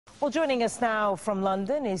Well, joining us now from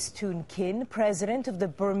London is Tun Khin, President of the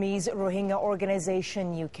Burmese Rohingya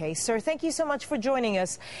Organization UK. Sir, thank you so much for joining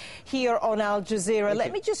us here on Al Jazeera.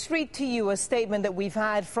 Let me just read to you a statement that we've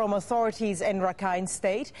had from authorities in Rakhine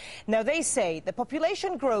State. Now, they say the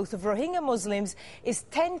population growth of Rohingya Muslims is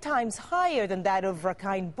 10 times higher than that of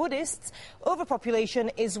Rakhine Buddhists.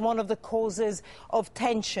 Overpopulation is one of the causes of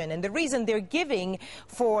tension. And the reason they're giving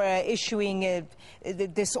for issuing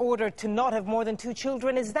this order to not have more than 2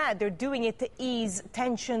 children is that they're doing it to ease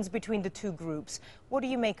tensions between the 2 groups. What do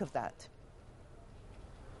you make of that?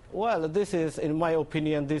 Well, this is, in my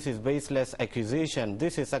opinion, this is baseless accusation.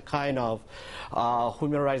 This is a kind of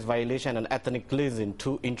human rights violation and ethnic cleansing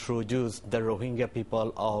to introduce the Rohingya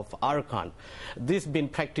people of Arakan. This has been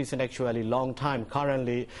practiced in actually long time.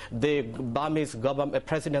 Currently, the Burmese government,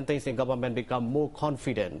 President Tun Khin government become more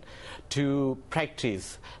confident to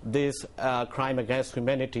practice this crime against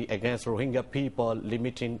humanity against Rohingya people,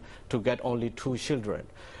 limiting to get only 2 children.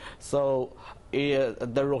 So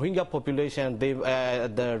the Rohingya population, the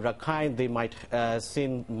Rakhine, they might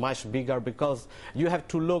seem much bigger because you have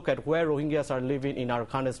to look at where Rohingyas are living in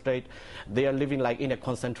Arakan State. They are living like in a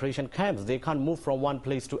concentration camps. They can't move from one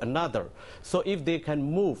place to another. So if they can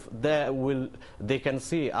move, they can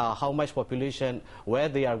see how much population, where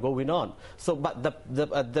they are going on. So, but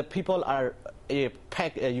the people are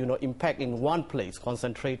impact in one place,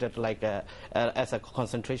 concentrated like as a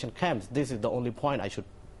concentration camps. This is the only point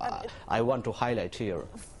I want to highlight here.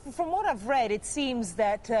 From what I've read, it seems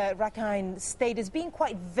that Rakhine State is being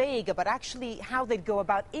quite vague about actually how they'd go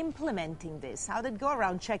about implementing this, how they'd go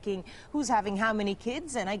around checking who's having how many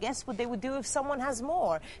kids, and I guess what they would do if someone has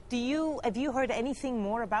more. Have you heard anything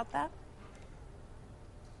more about that?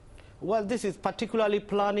 Well, this is particularly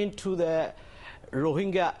planning to the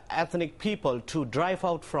Rohingya ethnic people to drive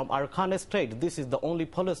out from Arakan State. This is the only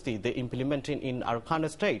policy they're implementing in Arakan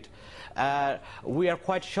State. We are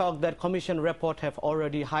quite shocked that Commission report have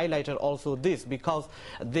already highlighted also this because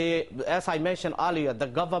as I mentioned earlier, the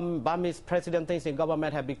government, Burmese President Tun Khin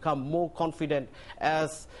government have become more confident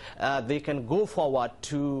as they can go forward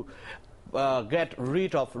to get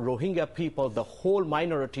rid of Rohingya people, the whole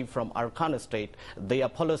minority from Arakan State. Their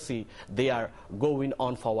policy, they are going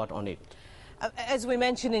on forward on it. As we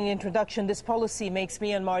mentioned in the introduction, this policy makes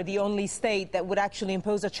Myanmar the only state that would actually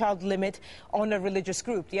impose a child limit on a religious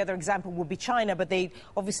group. The other example would be China, but they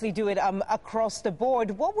obviously do it across the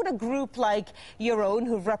board. What would a group like your own,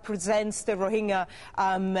 who represents the Rohingya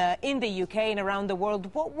in the UK and around the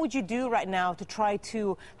world, what would you do right now to try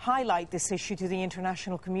to highlight this issue to the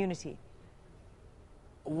international community?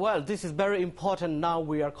 Well, this is very important. Now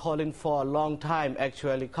we are calling for a long time,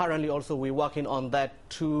 actually. Currently also we're working on that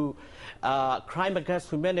too. Crime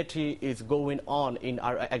against humanity is going on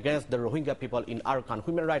against the Rohingya people in Arakan.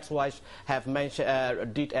 Human Rights Watch have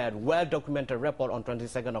did a well-documented report on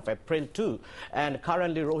 22nd of April too. And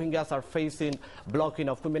currently Rohingyas are facing blocking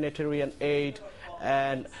of humanitarian aid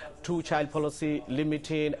and 2-child policy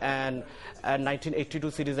limiting and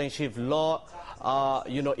 1982 citizenship law.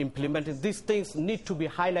 Implementing these things need to be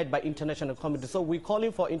highlighted by international community. So we're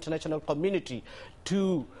calling for international community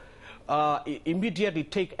to immediately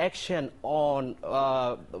take action on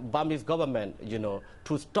Burmese government,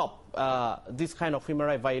 to stop this kind of human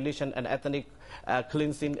rights violation and ethnic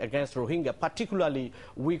cleansing against Rohingya. Particularly,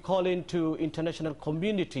 we call into international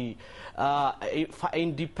community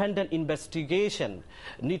independent investigation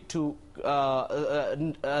need to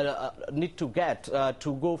get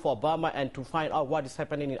to go for Burma and to find out what is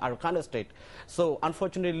happening in Arakan State. So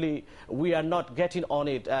unfortunately, we are not getting on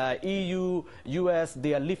it. EU, US,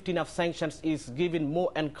 their lifting of sanctions is giving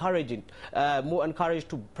more encouragement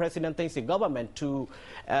to President Tun Khin government to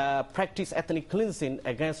practice ethnic cleansing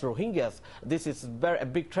against Rohingyas. This is a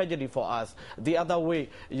big tragedy for us. The other way,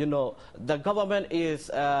 the government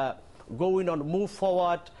is going on move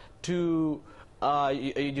forward to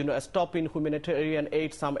stopping humanitarian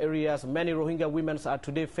aid. Some areas, many Rohingya women are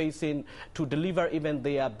today facing to deliver even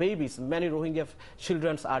their babies. Many Rohingya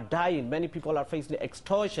children are dying. Many people are facing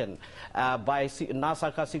extortion by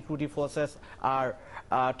Nasaka security forces are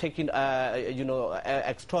taking,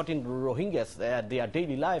 extorting Rohingyas their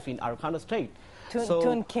daily life in Arakan State.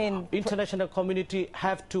 So international community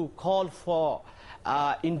have to call for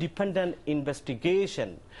independent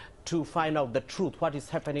investigation to find out the truth, what is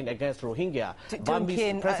happening against Rohingya.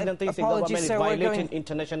 Burmese President Tun Khin government is violating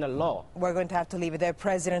international law. We're going to have to leave it there.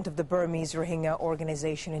 President of the Burmese Rohingya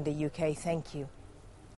Organization in the UK, thank you.